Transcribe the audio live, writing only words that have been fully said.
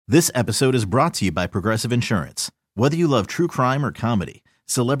This episode is brought to you by Progressive Insurance. Whether you love true crime or comedy,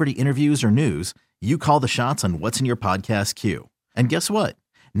 celebrity interviews or news, you call the shots on what's in your podcast queue. And guess what?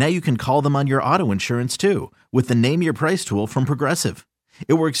 Now you can call them on your auto insurance too with the Name Your Price tool from Progressive.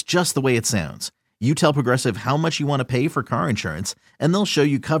 It works just the way it sounds. You tell Progressive how much you want to pay for car insurance, and they'll show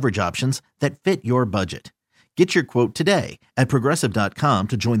you coverage options that fit your budget. Get your quote today at Progressive.com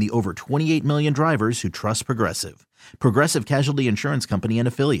to join the over 28 million drivers who trust Progressive. Progressive Casualty Insurance Company and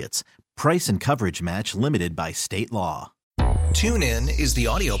Affiliates. Price and coverage match limited by state law. TuneIn is the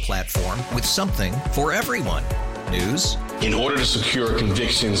audio platform with something for everyone. News. In order to secure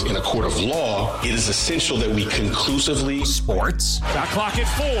convictions in a court of law, it is essential that we conclusively. Sports. Got clock at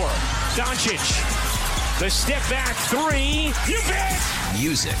 4. Doncic. The step back 3. You bet.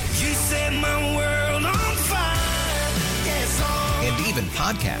 Music. You set my world on fire. Yes, and even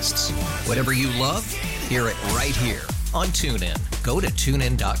podcasts. Whatever you love, hear it right here on TuneIn. Go to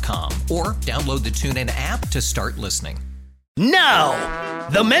TuneIn.com or download the TuneIn app to start listening. Now,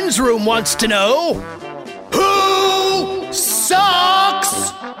 the men's room wants to know, who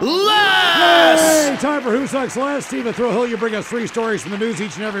sucks less? Hey, time for Who Sucks Less. Stephen Thrill, you bring us 3 stories from the news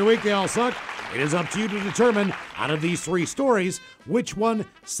each and every week. They all suck. It is up to you to determine, out of these 3 stories, which one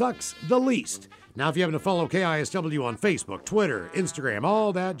sucks the least. Now, if you happen to follow KISW on Facebook, Twitter, Instagram,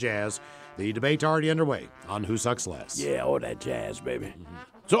 all that jazz, the debate's already underway on Who Sucks Less. Yeah, all that jazz, baby.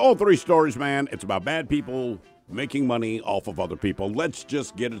 So all 3 stories, man, it's about bad people making money off of other people. Let's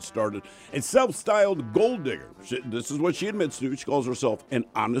just get it started. A self-styled gold digger. This is what she admits to. She calls herself an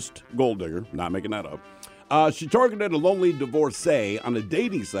honest gold digger. Not making that up. She targeted a lonely divorcee on a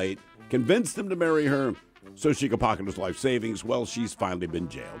dating site, convinced him to marry her so she could pocket his life savings. Well, she's finally been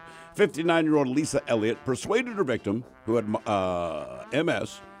jailed. 59-year-old Lisa Elliott persuaded her victim, who had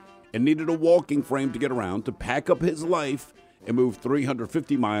MS, and needed a walking frame to get around, to pack up his life and move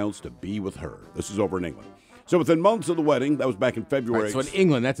 350 miles to be with her. This is over in England. So within months of the wedding, that was back in February. Right, so in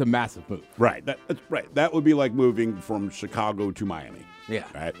England, that's a massive move. Right. That's right. That would be like moving from Chicago to Miami. Yeah.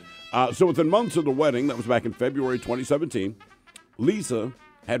 Right. So within months of the wedding, that was back in February 2017, Lisa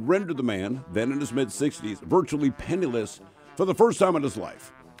had rendered the man, then in his mid-60s, virtually penniless for the first time in his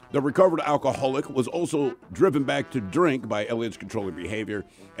life. The recovered alcoholic was also driven back to drink by Elliott's controlling behavior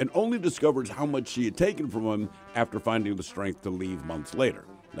and only discovered how much she had taken from him after finding the strength to leave months later.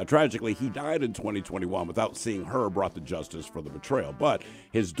 Now, tragically, he died in 2021 without seeing her brought to justice for the betrayal. But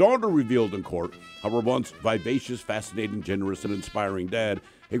his daughter revealed in court how her once vivacious, fascinating, generous, and inspiring dad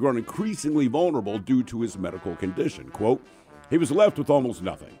had grown increasingly vulnerable due to his medical condition. Quote, he was left with almost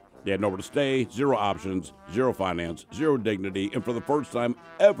nothing. He had nowhere to stay, 0 options, 0 finance, 0 dignity, and for the first time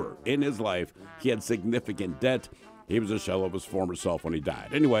ever in his life, he had significant debt. He was a shell of his former self when he died.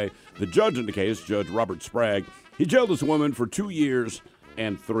 Anyway, the judge in the case, Judge Robert Sprague, he jailed this woman for 2 years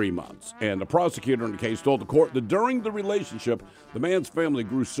and 3 months. And the prosecutor in the case told the court that during the relationship, the man's family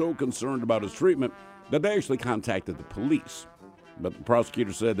grew so concerned about his treatment that they actually contacted the police. But the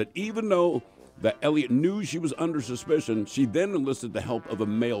prosecutor said that even though that Elliott knew she was under suspicion, she then enlisted the help of a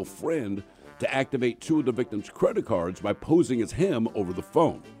male friend to activate 2 of the victim's credit cards by posing as him over the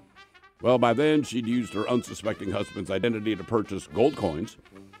phone. Well, by then, she'd used her unsuspecting husband's identity to purchase gold coins,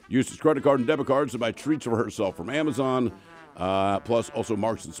 used his credit card and debit cards to buy treats for herself from Amazon, plus also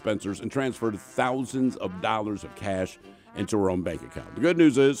Marks & Spencer's, and transferred thousands of dollars of cash into her own bank account. The good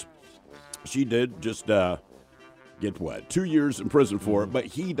news is she did just get 2 years in prison for it, but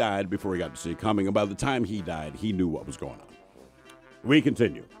he died before he got to see it coming, and by the time he died, he knew what was going on. We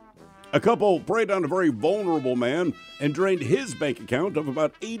continue. A couple preyed on a very vulnerable man and drained his bank account of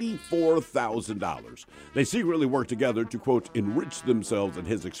about $84,000. They secretly worked together to, quote, enrich themselves at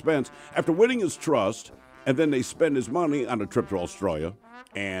his expense after winning his trust, and then they spent his money on a trip to Australia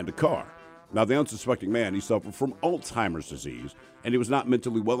and a car. Now, the unsuspecting man, he suffered from Alzheimer's disease, and he was not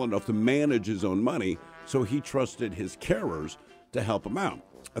mentally well enough to manage his own money, so he trusted his carers to help him out.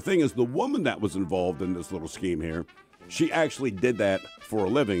 The thing is, the woman that was involved in this little scheme here, she actually did that for a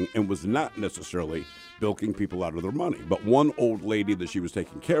living and was not necessarily bilking people out of their money. But one old lady that she was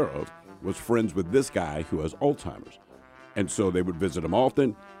taking care of was friends with this guy who has Alzheimer's. And so they would visit him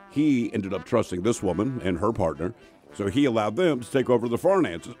often. He ended up trusting this woman and her partner, so he allowed them to take over the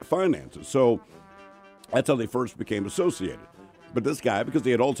finances. So that's how they first became associated. But this guy, because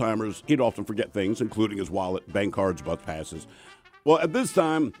he had Alzheimer's, he'd often forget things, including his wallet, bank cards, bus passes. Well, at this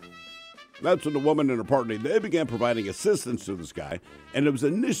time, that's when the woman and her partner, they began providing assistance to this guy, and it was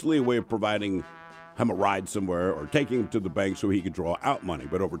initially a way of providing him a ride somewhere or taking him to the bank so he could draw out money.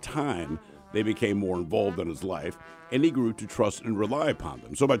 But over time, they became more involved in his life, and he grew to trust and rely upon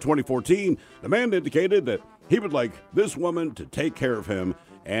them. So by 2014, the man indicated that he would like this woman to take care of him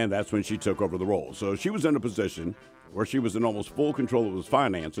and that's when she took over the role. So she was in a position where she was in almost full control of his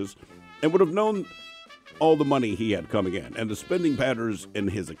finances and would have known all the money he had coming in. And the spending patterns in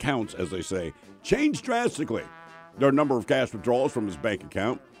his accounts, as they say, changed drastically. There are a number of cash withdrawals from his bank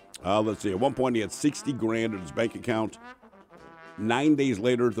account. Let's see, at one point he had 60 grand in his bank account. 9 days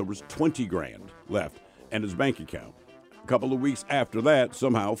later, there was 20 grand left in his bank account. A couple of weeks after that,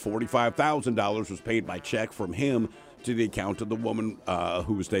 somehow $45,000 was paid by check from him to the account of the woman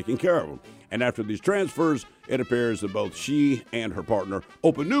who was taking care of him. And after these transfers, it appears that both she and her partner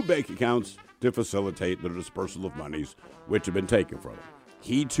opened new bank accounts to facilitate the dispersal of monies which had been taken from him.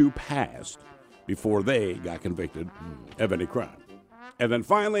 He too passed before they got convicted of any crime. And then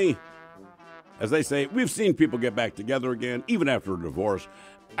finally, as they say, we've seen people get back together again, even after a divorce.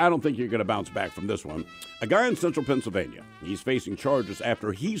 I don't think you're going to bounce back from this one. A guy in central Pennsylvania, he's facing charges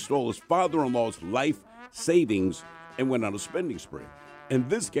after he stole his father-in-law's life savings and went on a spending spree. In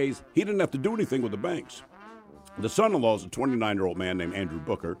this case, he didn't have to do anything with the banks. The son-in-law is a 29-year-old man named Andrew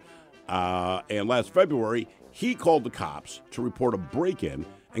Booker, and last February, he called the cops to report a break-in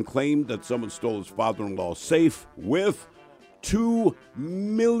and claimed that someone stole his father-in-law's safe with $2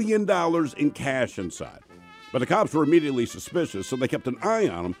 million in cash inside. But the cops were immediately suspicious, so they kept an eye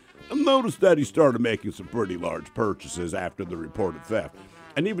on him and noticed that he started making some pretty large purchases after the reported theft.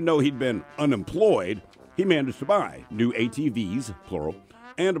 And even though he'd been unemployed, he managed to buy new ATVs, plural,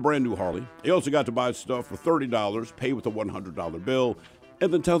 and a brand new Harley. He also got to buy stuff for $30, pay with a $100 bill,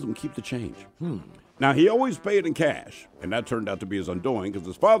 and then tells him keep the change. Now, he always paid in cash, and that turned out to be his undoing because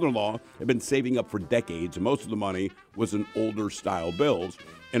his father-in-law had been saving up for decades, and most of the money was in older-style bills.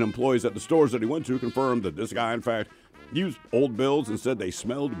 And employees at the stores that he went to confirmed that this guy, in fact, used old bills and said they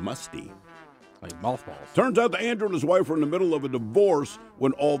smelled musty. Like mothballs. Turns out that Andrew and his wife were in the middle of a divorce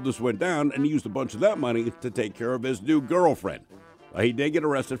when all this went down, and he used a bunch of that money to take care of his new girlfriend. He did get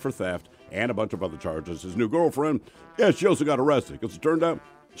arrested for theft and a bunch of other charges. His new girlfriend, she also got arrested because it turned out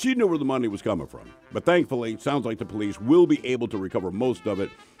she knew where the money was coming from. But thankfully, it sounds like the police will be able to recover most of it.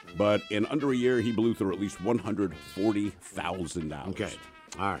 But in under a year, he blew through at least $140,000. Okay.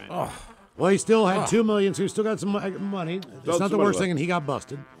 All right. Well, he still had $2 million, so he still got some money. It's not the worst thing, and he got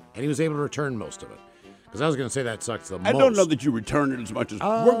busted, and he was able to return most of it. Because I was going to say that sucks the most. I don't know that you return it as much as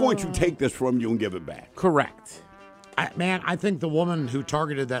we're going to take this from you and give it back. Correct. I think the woman who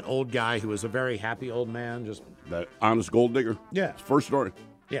targeted that old guy, who was a very happy old man, just that honest gold digger. Yeah. First story.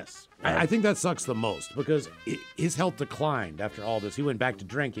 Yes. I think that sucks the most because his health declined after all this. He went back to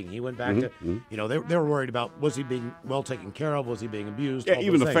drinking. He went back to, they were worried about, was he being well taken care of? Was he being abused? Yeah,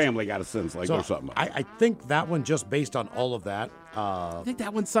 even the family got a sense like there's something. I think that one, just based on all of that. I think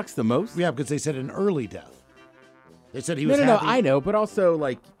that one sucks the most. Yeah, because they said an early death. They said he was happy. No, I know, but also,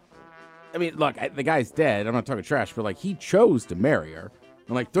 look, the guy's dead. I'm not talking trash, but, he chose to marry her.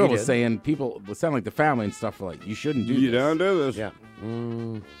 And like Thrill was saying, people sound like the family and stuff were like, you shouldn't do this. You don't do this. Yeah.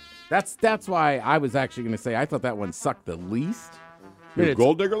 That's why I was actually going to say I thought that one sucked the least. The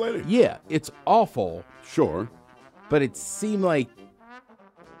gold digger lady? Yeah, it's awful. Sure. But it seemed like,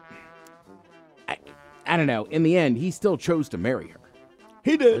 I don't know, in the end, he still chose to marry her.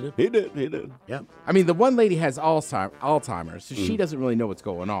 He did. He did. Yeah. I mean, the one lady has Alzheimer's, so she doesn't really know what's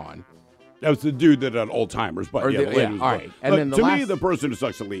going on. That was the dude that had Alzheimer's, but the lady was all right. And look, then to me, the person who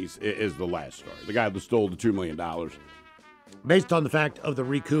sucks the least is the last story. The guy that stole the $2 million. Based on the fact of the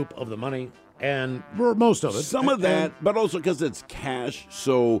recoup of the money, and most of it. Some of that, but also because it's cash.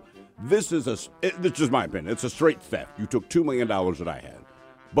 So this is this is just my opinion. It's a straight theft. You took $2 million that I had,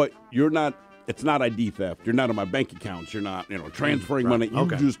 but you're not. It's not ID theft. You're not on my bank accounts. You're not, transferring money. You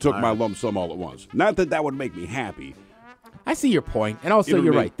just took my lump sum all at once. Not that would make me happy. I see your point, and also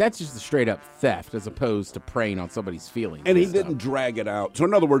you're right. That's just a straight-up theft as opposed to preying on somebody's feelings. And he didn't drag it out. So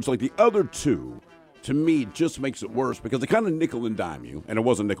in other words, like the other two, to me, just makes it worse because they kind of nickel and dime you. And it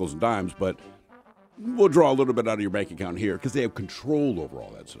wasn't nickels and dimes, but we'll draw a little bit out of your bank account here because they have control over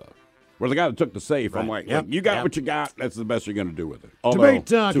all that stuff. Where the guy that took the safe, I'm like, you got what you got. That's the best you're going to do with it. Debate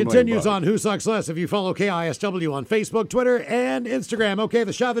continues on Who Sucks Less if you follow KISW on Facebook, Twitter, and Instagram. Okay,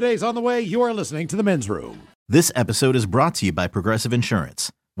 the shot of the day is on the way. You are listening to The Men's Room. This episode is brought to you by Progressive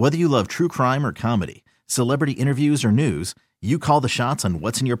Insurance. Whether you love true crime or comedy, celebrity interviews or news, you call the shots on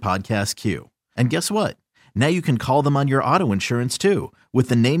what's in your podcast queue. And guess what? Now you can call them on your auto insurance too with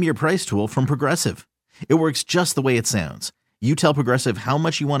the Name Your Price tool from Progressive. It works just the way it sounds. You tell Progressive how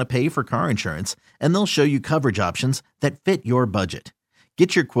much you want to pay for car insurance, and they'll show you coverage options that fit your budget.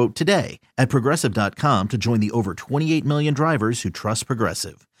 Get your quote today at Progressive.com to join the over 28 million drivers who trust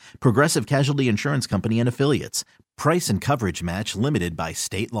Progressive. Progressive Casualty Insurance Company and Affiliates. Price and coverage match limited by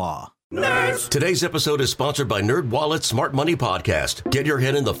state law. Nerds. Today's episode is sponsored by NerdWallet's Smart Money Podcast. Get your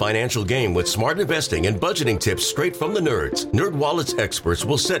head in the financial game with smart investing and budgeting tips straight from the nerds. NerdWallet's experts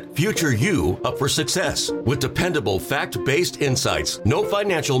will set future you up for success with dependable, fact-based insights. No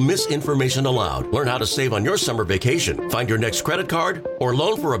financial misinformation allowed. Learn how to save on your summer vacation, find your next credit card, or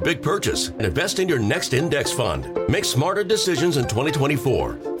loan for a big purchase, and invest in your next index fund. Make smarter decisions in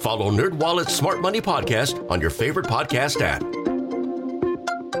 2024. Follow NerdWallet's Smart Money Podcast on your favorite podcast app.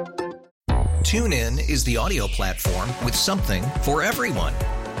 TuneIn is the audio platform with something for everyone.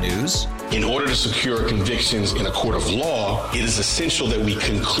 News. In order to secure convictions in a court of law, it is essential that we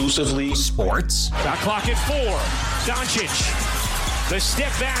conclusively. Sports. Shot clock at 4. Doncic. The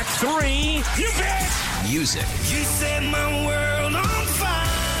step back 3. You bet. Music. You set my world on fire.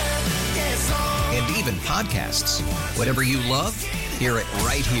 Yes, and even podcasts. Whatever you love, hear it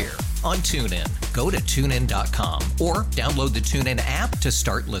right here on TuneIn. Go to TuneIn.com or download the TuneIn app to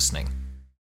start listening.